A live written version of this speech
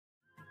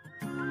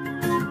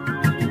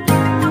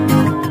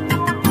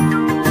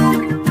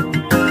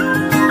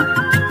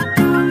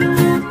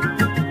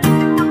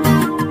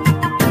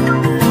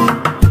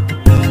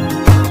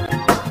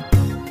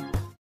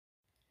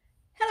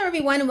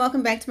everyone, and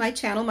welcome back to my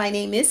channel. My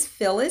name is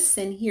Phyllis,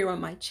 and here on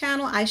my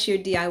channel I share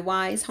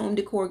DIYs, home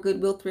decor,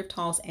 Goodwill, thrift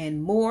hauls,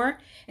 and more.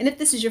 And if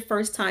this is your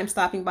first time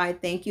stopping by,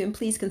 thank you, and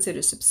please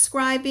consider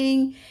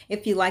subscribing.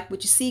 If you like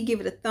what you see, give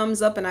it a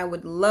thumbs up, and I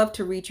would love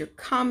to read your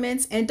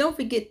comments. And don't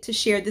forget to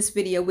share this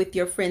video with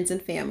your friends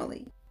and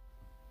family.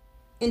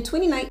 In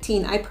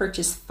 2019, I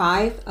purchased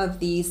 5 of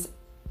these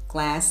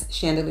glass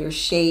chandelier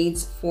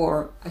shades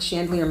for a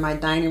chandelier in my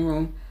dining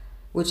room,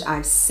 which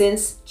I've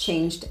since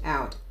changed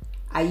out.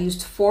 I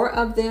used 4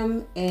 of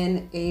them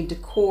in a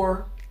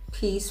decor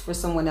piece for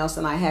someone else,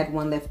 and I had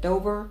 1 left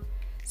over.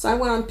 So I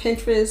went on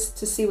Pinterest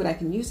to see what I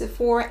can use it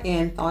for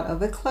and thought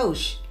of a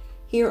cloche.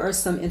 Here are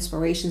some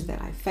inspirations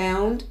that I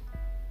found,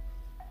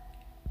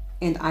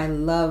 and I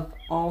love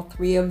all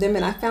 3 of them.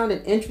 And I found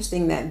it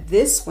interesting that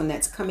this one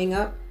that's coming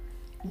up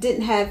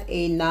didn't have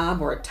a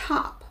knob or a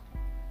top.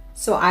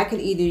 So I could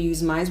either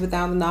use mine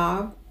without a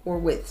knob or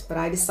with, but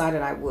I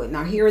decided I would.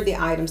 Now here are the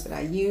items that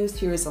I used.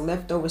 Here is a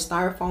leftover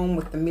styrofoam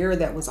with the mirror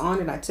that was on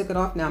it. I took it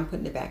off, now I'm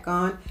putting it back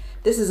on.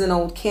 This is an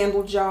old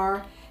candle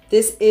jar.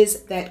 This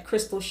is that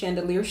crystal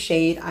chandelier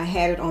shade. I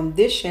had it on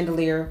this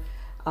chandelier,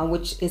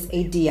 which is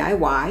a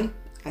DIY.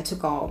 I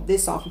took all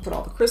this off and put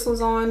all the crystals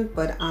on,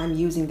 but I'm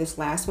using this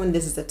last one.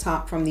 This is the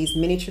top from these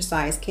miniature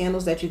size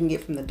candles that you can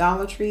get from the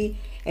Dollar Tree.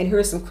 And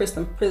here's some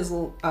crystal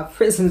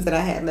prisms that I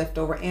had left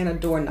over and a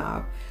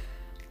doorknob.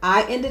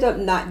 I ended up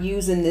not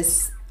using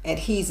this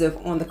adhesive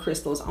on the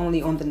crystals,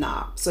 only on the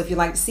knob. So if you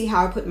like to see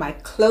how I put my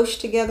cloche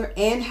together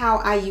and how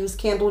I use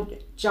candle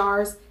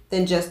jars,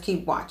 then just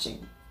keep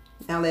watching.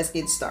 Now let's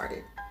get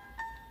started.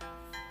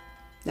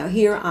 Now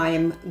here I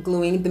am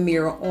gluing the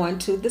mirror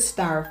onto the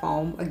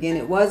styrofoam. Again,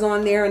 it was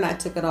on there and I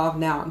took it off.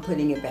 Now I'm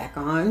putting it back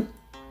on.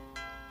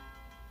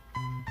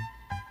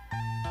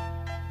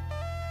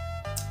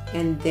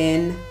 And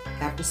then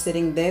after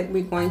setting that,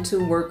 we're going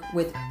to work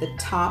with the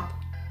top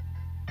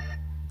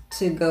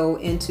to go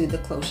into the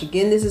cloche.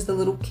 Again, this is the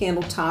little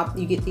candle top.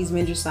 You get these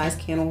miniature size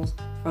candles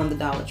from the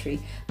Dollar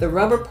Tree. The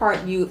rubber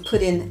part you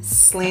put in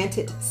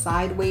slanted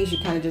sideways. You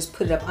kind of just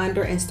put it up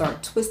under and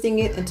start twisting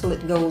it until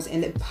it goes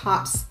and it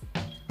pops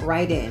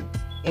right in.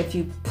 If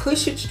you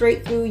push it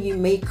straight through, you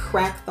may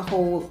crack the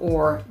hole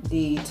or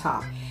the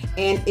top.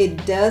 And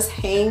it does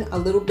hang a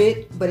little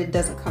bit, but it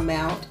doesn't come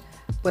out.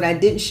 What I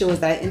didn't show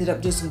is that I ended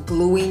up just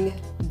gluing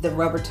the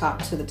rubber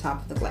top to the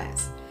top of the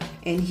glass.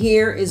 And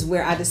here is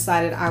where I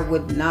decided I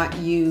would not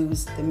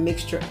use the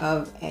mixture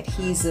of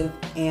adhesive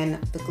and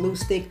the glue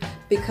stick,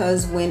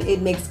 because when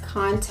it makes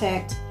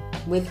contact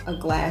with a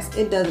glass,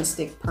 it doesn't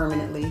stick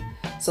permanently.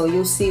 So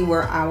you'll see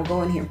where I will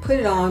go in here and put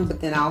it on,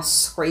 but then I'll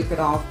scrape it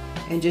off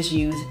and just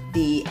use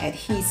the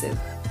adhesive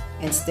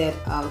instead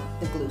of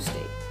the glue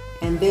stick.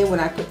 And then when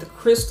I put the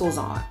crystals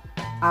on,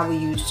 I will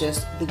use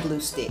just the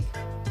glue stick.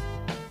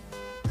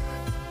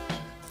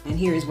 And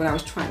here is when I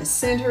was trying to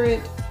center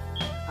it.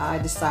 I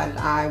decided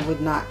I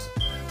would not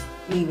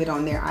leave it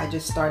on there. I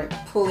just started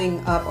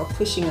pulling up or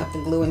pushing up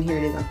the glue, and here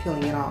it is, I'm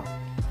peeling it off.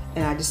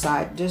 And I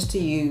decided just to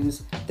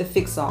use the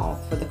fix-all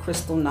for the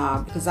crystal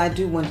knob, because I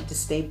do want it to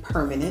stay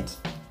permanent.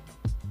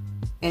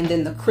 And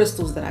then the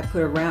crystals that I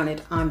put around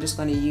it, I'm just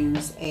going to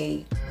use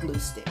a glue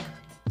stick.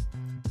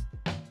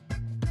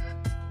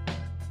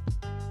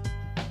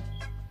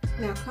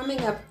 Now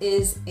coming up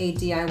is a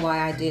DIY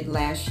I did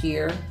last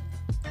year.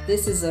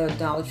 This is a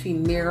Dollar Tree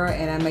mirror,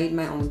 and I made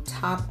my own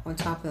top on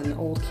top of an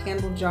old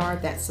candle jar.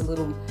 That's a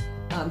little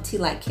tea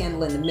light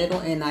candle in the middle,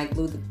 and I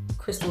glued the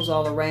crystals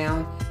all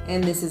around.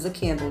 And this is a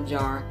candle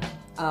jar.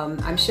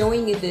 I'm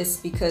showing you this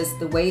because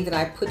the way that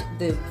I put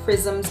the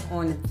prisms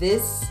on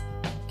this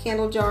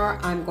candle jar,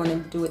 I'm going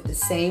to do it the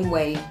same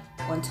way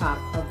on top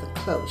of the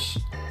cloche.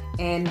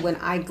 And when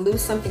I glue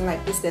something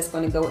like this that's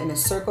going to go in a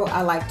circle,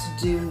 I like to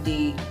do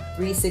the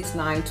 3, 6,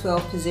 9,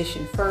 12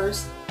 position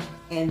first,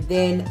 and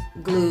then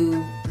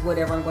glue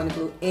whatever I'm going to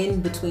glue in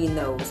between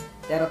those.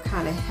 That'll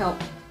kind of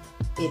help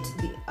it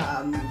be,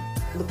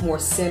 look more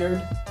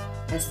centered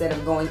instead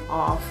of going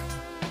off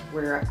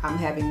where I'm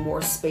having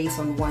more space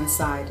on one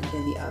side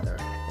than the other.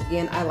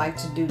 Again, I like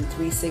to do the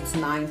 3, 6,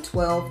 9,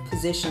 12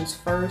 positions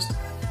first,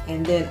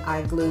 and then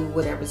I glue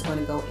whatever's going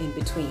to go in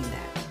between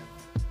that.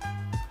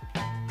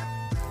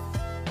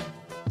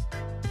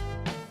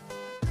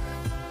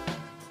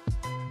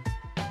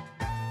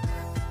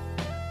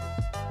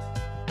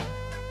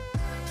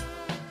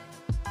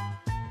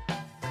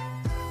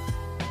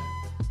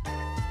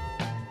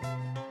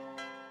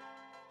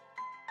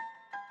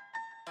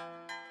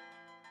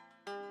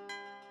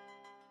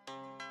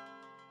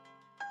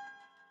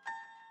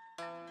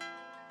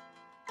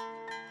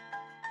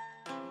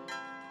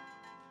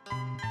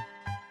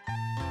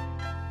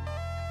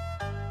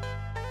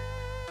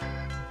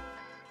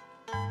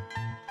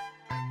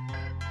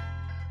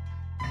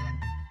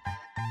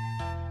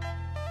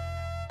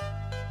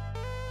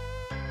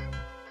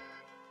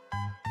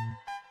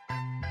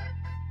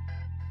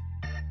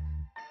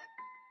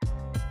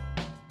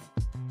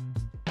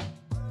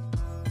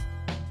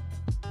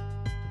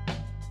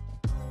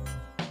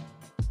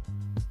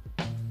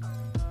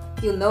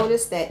 You'll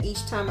notice that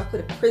each time I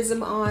put a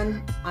prism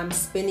on, I'm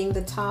spinning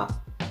the top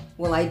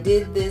Well, I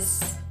did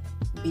this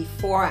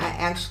before I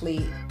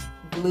actually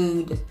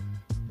glued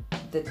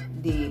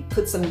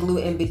put some glue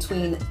in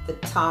between the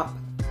top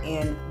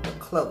and the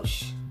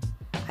cloche.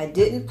 I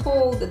didn't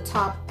pull the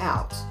top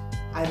out.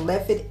 I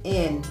left it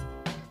in,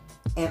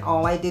 and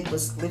all I did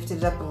was lift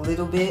it up a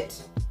little bit,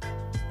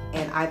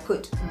 and I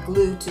put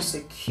glue to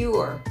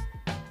secure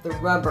the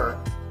rubber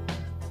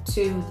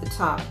to the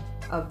top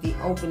of the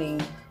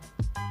opening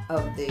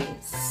of the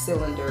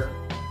cylinder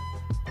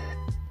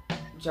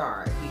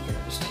jar, if you can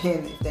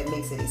understand, if that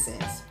makes any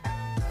sense.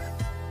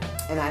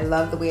 And I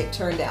love the way it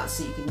turned out,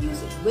 so you can use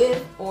it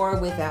with or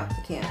without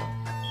the candle.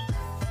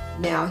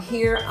 Now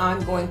here I'm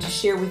going to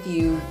share with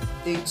you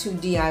the 2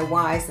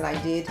 DIYs that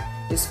I did.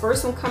 This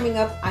first one coming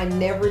up, I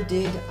never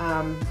did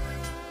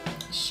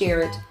share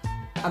it.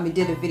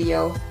 Did a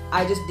video.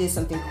 I just did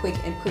something quick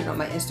and put it on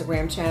my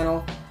Instagram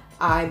channel.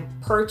 I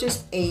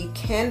purchased a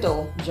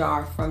candle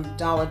jar from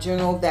Dollar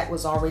General that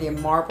was already a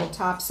marble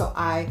top. So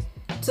I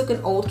took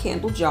an old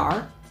candle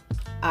jar,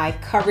 I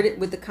covered it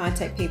with the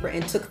contact paper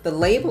and took the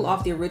label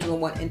off the original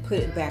one and put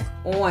it back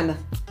on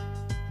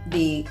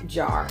the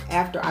jar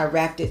after I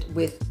wrapped it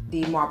with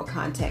the marble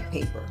contact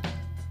paper.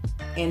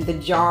 And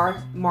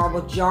the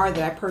marble jar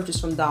that I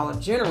purchased from Dollar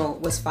General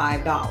was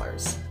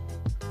 $5.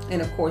 And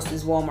of course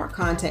this Walmart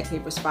contact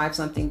paper is $5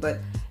 something, but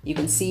you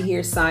can see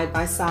here side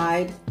by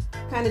side,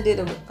 kind of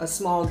did a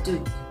small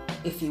dupe,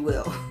 if you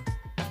will.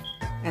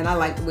 And I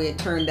like the way it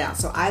turned out.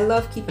 So I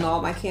love keeping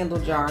all my candle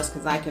jars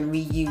because I can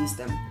reuse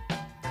them.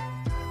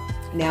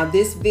 Now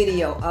this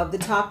video of the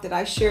top that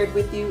I shared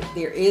with you,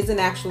 there is an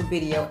actual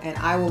video, and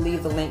I will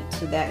leave the link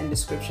to that in the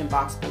description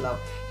box below.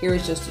 Here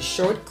is just a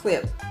short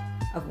clip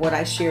of what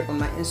I shared on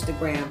my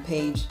Instagram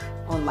page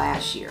on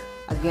last year.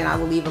 Again, I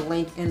will leave a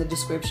link in the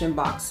description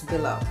box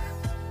below.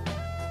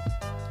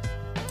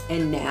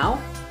 And now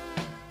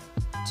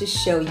to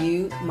show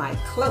you my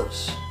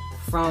cloche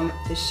from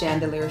the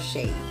Chandelier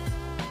shade.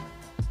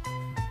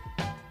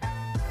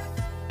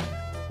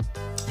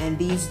 And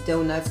these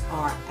donuts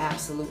are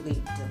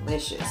absolutely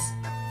delicious.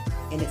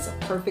 And it's a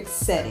perfect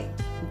setting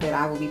that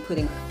I will be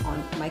putting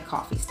on my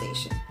coffee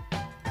station.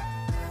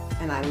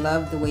 And I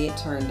love the way it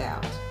turned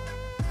out.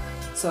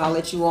 So I'll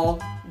let you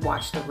all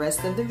watch the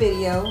rest of the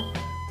video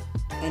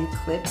and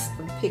clips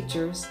of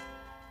pictures.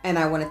 And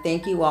I want to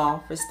thank you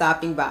all for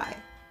stopping by.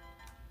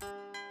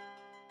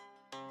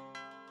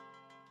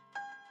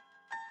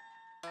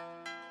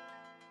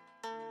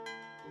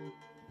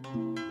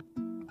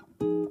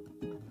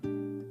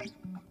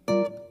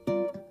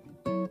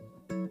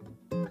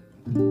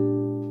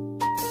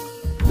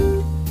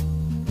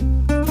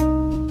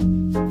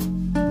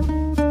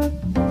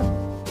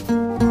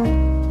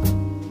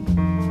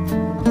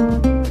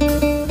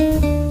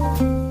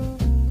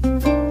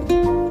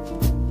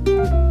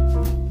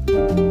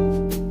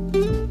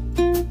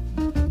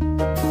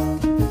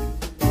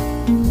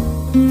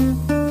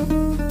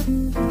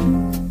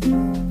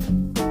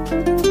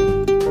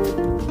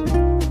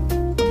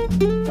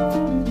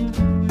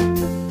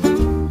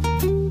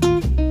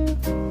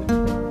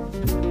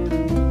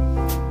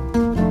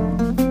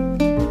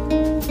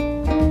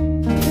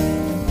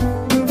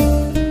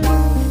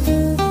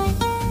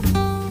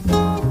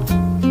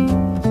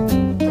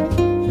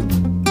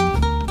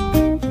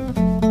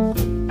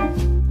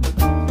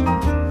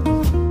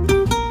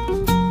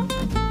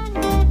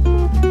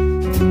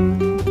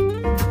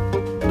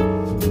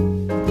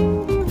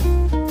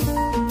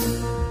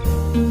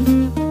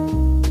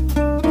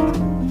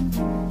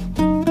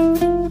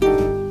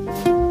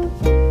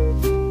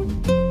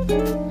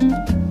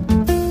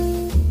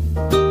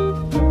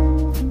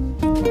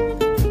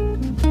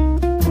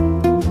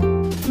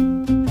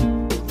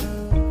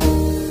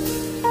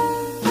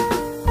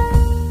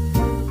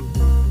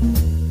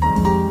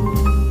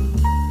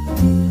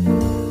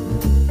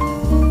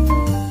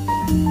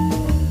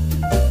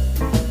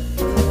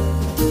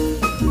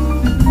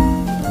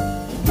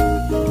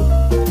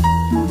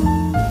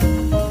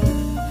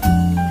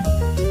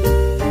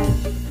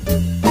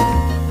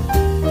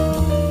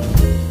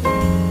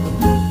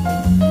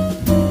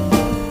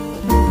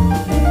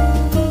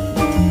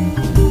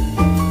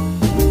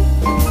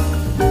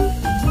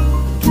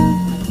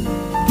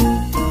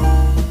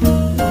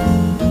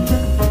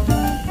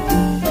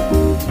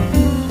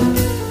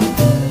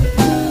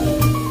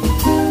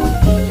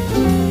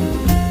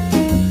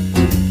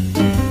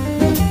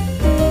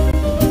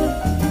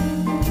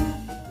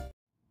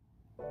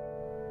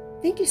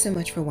 Thank you so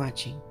much for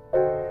watching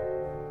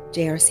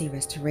JRC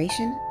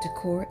Restoration,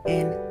 Decor,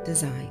 and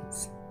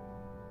Designs.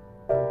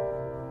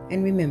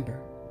 And remember,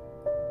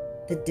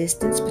 the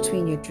distance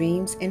between your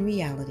dreams and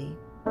reality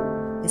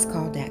is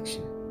called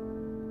action.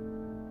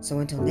 So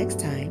until next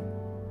time,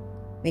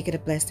 make it a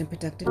blessed and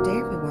productive day,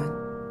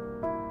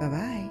 everyone.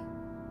 Bye-bye.